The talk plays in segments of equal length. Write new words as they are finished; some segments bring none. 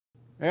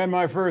And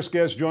my first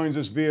guest joins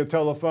us via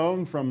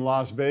telephone from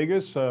Las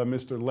Vegas,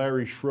 Mr.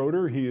 Larry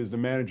Schroeder. He is the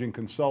managing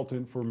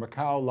consultant for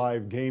Macau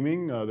Live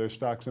Gaming. Their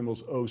stock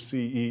symbol's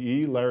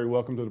OCEE. Larry,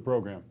 welcome to the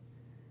program.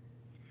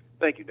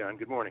 Thank you, Don.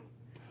 Good morning.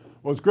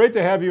 Well, it's great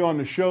to have you on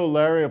the show,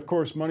 Larry. Of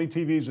course,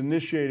 MoneyTV is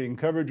initiating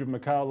coverage of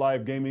Macau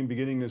Live Gaming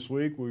beginning this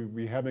week. We'll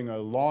be having a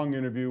long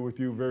interview with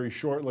you very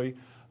shortly.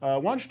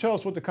 Why don't you tell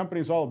us what the company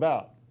is all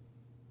about?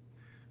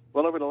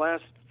 Well, over the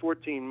last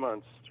 14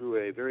 months, through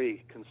a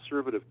very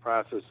conservative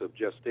process of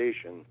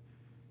gestation,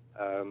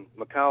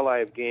 Macau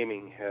Live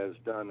Gaming has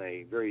done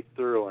a very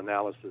thorough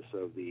analysis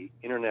of the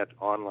internet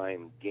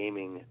online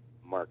gaming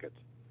market.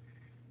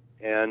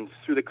 And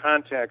through the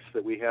contacts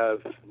that we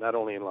have, not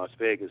only in Las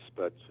Vegas,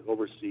 but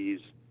overseas,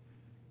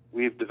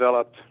 we've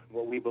developed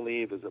what we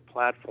believe is a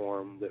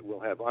platform that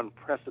will have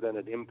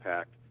unprecedented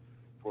impact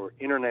for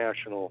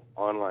international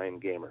online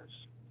gamers.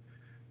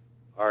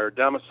 Our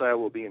domicile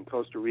will be in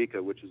Costa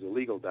Rica, which is a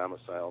legal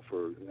domicile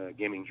for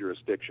gaming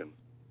jurisdiction.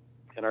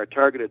 And our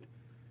targeted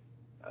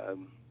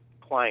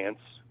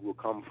clients will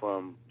come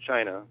from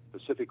China,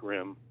 Pacific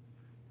Rim,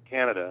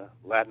 Canada,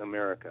 Latin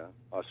America,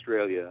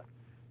 Australia,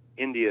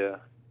 India,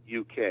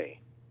 UK.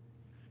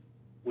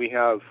 We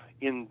have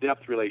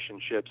in-depth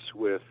relationships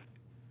with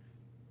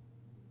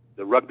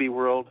the rugby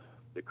world,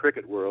 the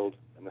cricket world,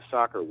 and the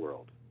soccer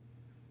world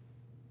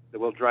that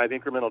will drive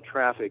incremental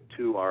traffic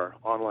to our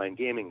online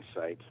gaming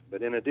site.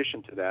 But in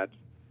addition to that,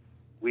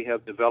 we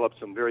have developed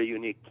some very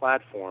unique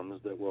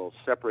platforms that will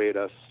separate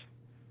us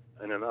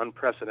in an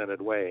unprecedented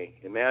way.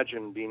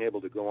 Imagine being able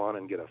to go on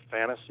and get a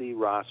fantasy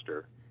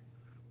roster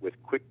with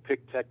quick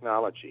pick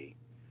technology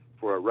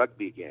for a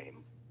rugby game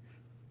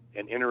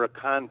and enter a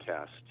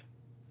contest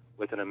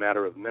within a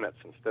matter of minutes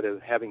instead of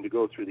having to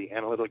go through the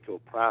analytical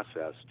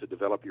process to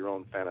develop your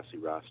own fantasy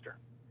roster.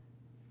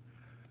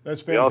 That's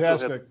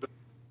fantastic.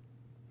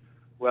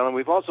 Well, and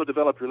we've also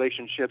developed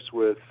relationships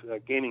with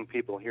gaming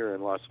people here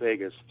in Las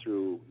Vegas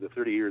through the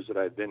 30 years that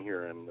I've been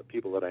here and the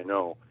people that I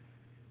know.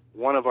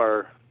 One of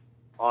our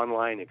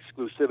online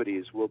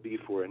exclusivities will be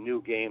for a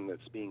new game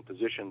that's being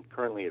positioned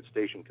currently at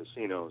station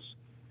casinos.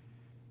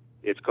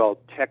 It's called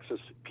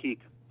Texas Peak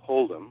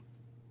Hold'em,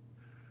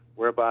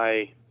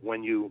 whereby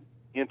when you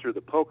enter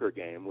the poker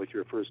game with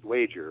your first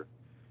wager,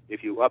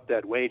 if you up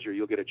that wager,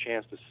 you'll get a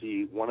chance to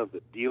see one of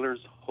the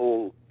dealer's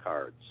hole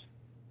cards.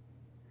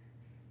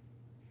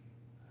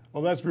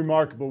 Well, that's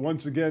remarkable.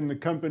 Once again, the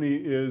company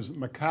is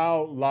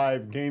Macau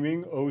Live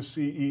Gaming.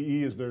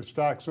 OCEE is their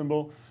stock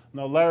symbol.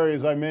 Now, Larry,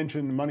 as I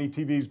mentioned,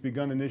 MoneyTV's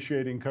begun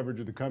initiating coverage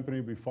of the company.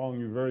 We'll be following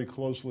you very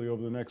closely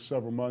over the next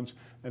several months.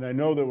 And I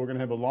know that we're going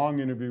to have a long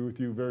interview with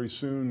you very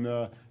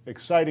soon.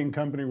 Exciting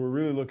company. We're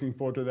really looking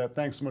forward to that.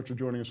 Thanks so much for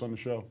joining us on the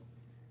show.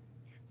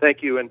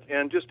 Thank you.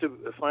 And just to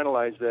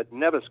finalize that,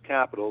 Nevis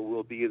Capital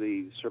will be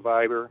the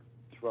survivor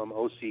from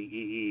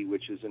OCEE,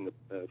 which is in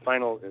the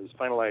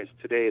finalized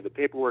today, the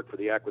paperwork for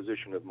the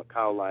acquisition of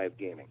Macau Live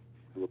Gaming.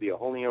 It will be a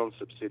wholly owned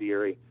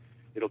subsidiary.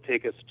 It'll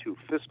take us to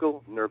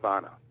fiscal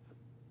nirvana.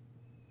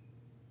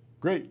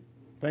 Great.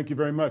 Thank you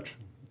very much.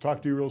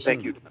 Talk to you real soon.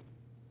 Thank you.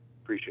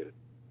 Appreciate it.